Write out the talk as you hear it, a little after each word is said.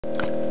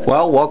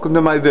Well, welcome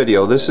to my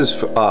video. This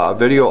is a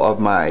video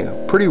of my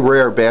pretty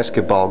rare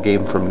basketball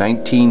game from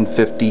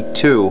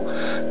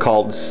 1952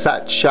 called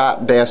Set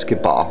Shot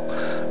Basketball.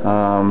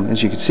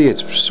 As you can see,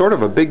 it's sort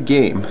of a big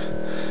game.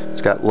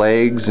 It's got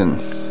legs and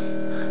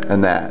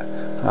that.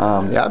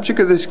 The object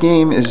of this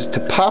game is to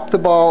pop the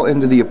ball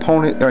into the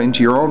opponent or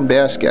into your own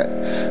basket.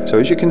 So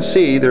as you can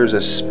see, there's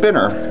a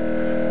spinner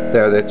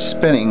there that's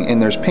spinning, and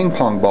there's ping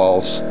pong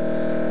balls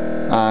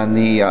on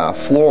the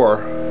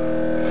floor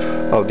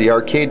of the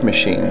arcade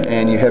machine,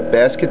 and you have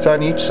baskets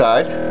on each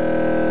side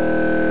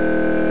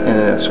and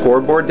a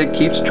scoreboard that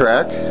keeps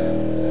track.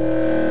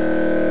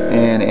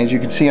 And as you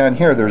can see on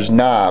here, there's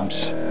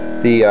knobs.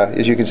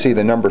 As you can see,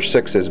 the number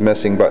 6 is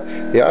missing, but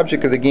the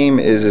object of the game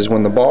is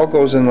when the ball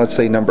goes in, let's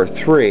say number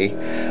 3,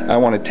 I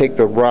want to take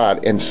the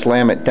rod and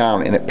slam it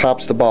down, and it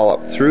pops the ball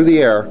up through the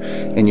air,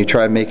 and you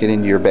try and make it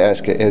into your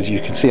basket. As you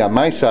can see on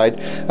my side,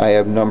 I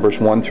have numbers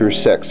 1 through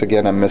 6.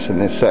 Again, I'm missing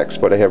the 6,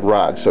 but I have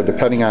rods, so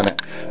depending on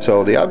it.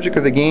 So the object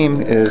of the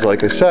game is,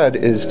 like I said,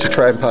 is to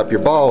try and pop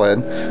your ball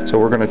in. So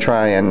we're going to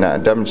try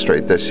and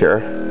demonstrate this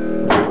here,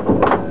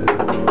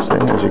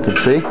 as you can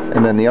see.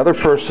 And then the other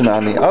person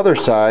on the other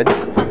side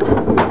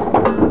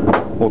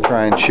will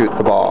try and shoot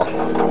the ball.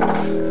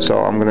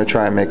 So I'm going to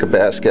try and make a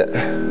basket.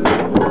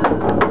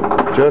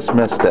 Just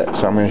missed it,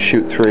 so I'm going to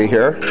shoot 3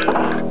 here.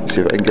 Let's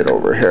see if I can get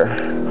over here.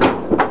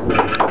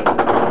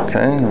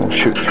 Okay, and we'll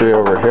shoot 3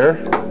 over here.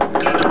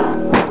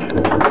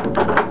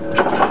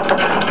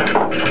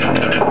 And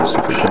let's see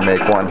if we can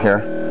make 1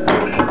 here.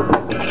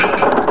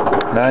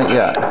 Not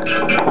yet.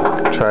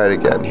 Try it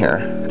again here.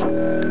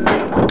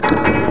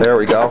 There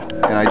we go.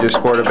 And I just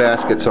scored a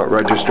basket, so it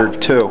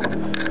registered 2.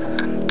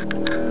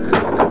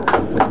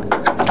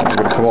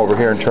 Come over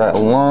here and try a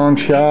long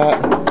shot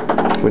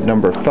with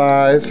number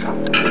 5.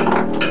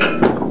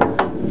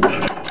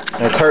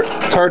 It's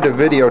hard to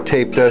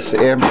videotape this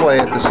and play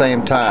at the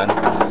same time.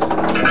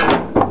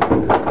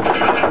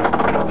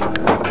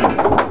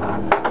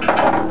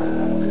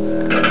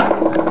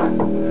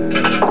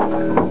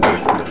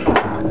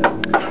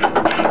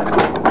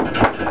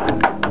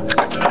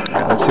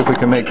 Let's see if we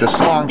can make this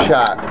long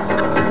shot.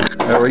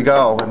 There we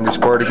go, and we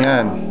scored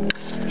again.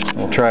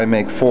 We'll try and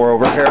make 4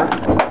 over here.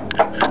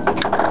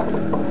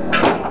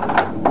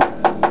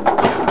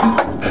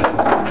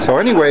 So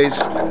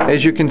anyways,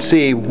 as you can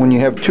see, when you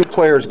have 2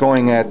 players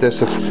going at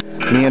this, if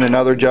me and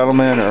another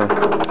gentleman or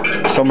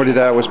somebody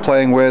that I was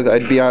playing with,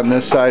 I'd be on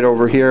this side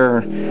over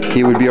here,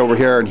 he would be over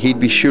here, and he'd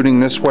be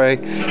shooting this way,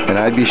 and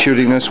I'd be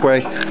shooting this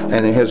way,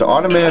 and it has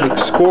automatic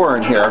score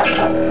in here,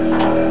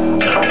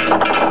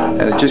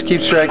 and it just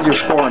keeps track of your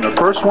score, and the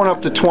first one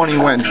up to 20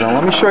 wins. Now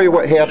let me show you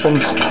what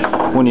happens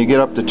when you get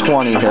up to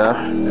 20 here.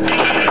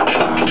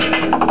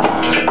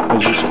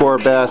 As you score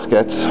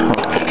baskets,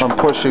 I'm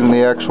pushing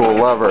the actual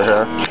lever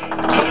here.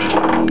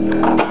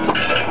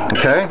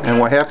 Okay, and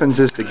what happens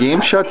is the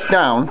game shuts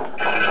down,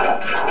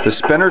 the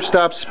spinner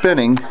stops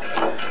spinning,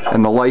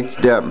 and the lights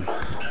dim.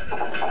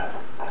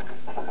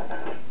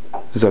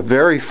 It's a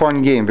very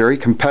fun game, very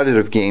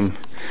competitive game,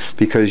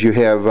 because you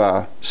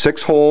have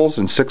 6 holes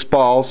and 6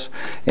 balls,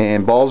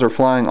 and balls are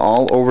flying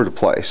all over the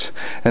place.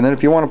 And then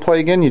if you want to play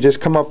again, you just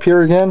come up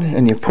here again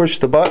and you push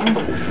the button,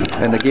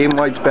 and the game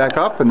lights back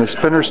up, and the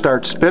spinner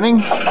starts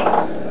spinning,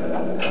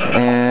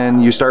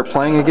 and you start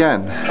playing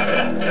again.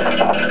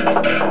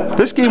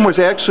 This game was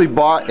actually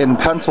bought in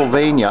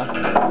Pennsylvania,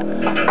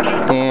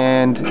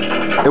 and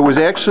it was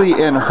actually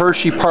in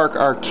Hershey Park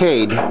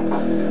Arcade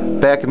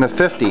back in the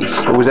 50s.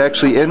 It was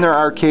actually in their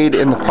arcade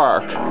in the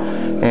park.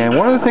 And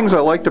one of the things I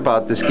liked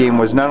about this game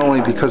was not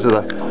only because of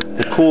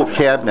the cool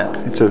cabinet,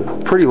 it's a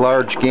pretty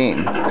large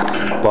game,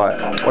 but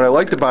what I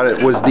liked about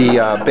it was the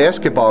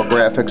basketball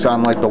graphics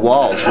on like the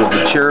walls with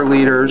the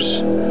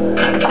cheerleaders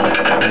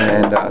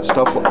and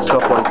stuff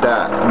like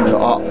that, and the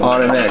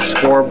automatic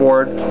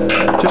scoreboard.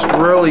 Just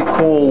really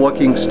cool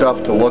looking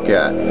stuff to look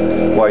at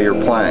while you're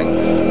playing.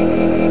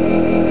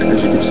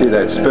 As you can see,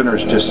 that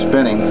spinner's just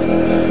spinning,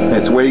 and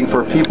it's waiting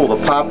for people to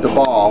pop the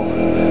ball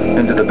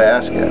into the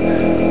basket.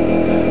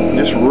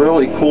 Just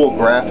really cool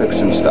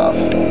graphics and stuff.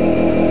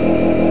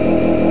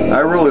 I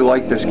really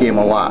like this game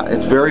a lot.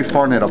 It's very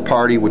fun at a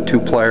party with 2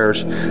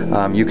 players.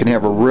 You can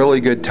have a really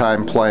good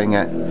time playing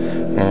it,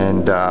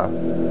 and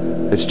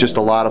it's just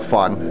a lot of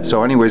fun.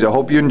 So anyways, I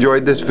hope you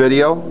enjoyed this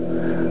video.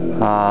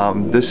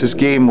 This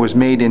game was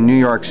made in New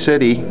York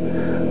City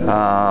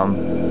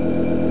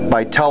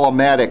by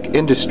Telematic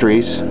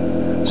Industries,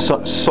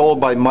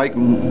 sold by Mike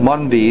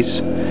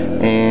Munves,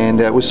 and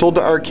it was sold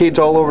to arcades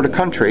all over the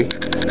country.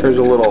 Here's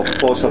a little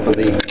close-up of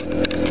the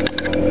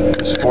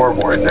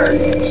scoreboard there,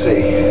 you can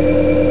see.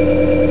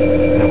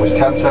 And it was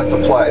 10 cents a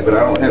play, but I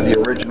don't have the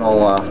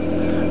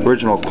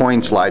original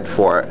coin slide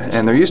for it.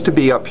 And there used to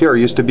be, up here,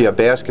 used to be a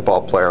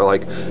basketball player,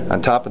 like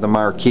on top of the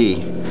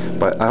marquee.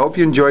 But I hope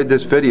you enjoyed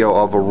this video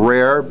of a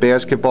rare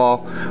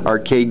basketball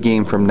arcade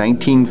game from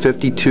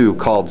 1952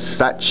 called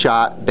Set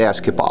Shot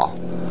Basketball.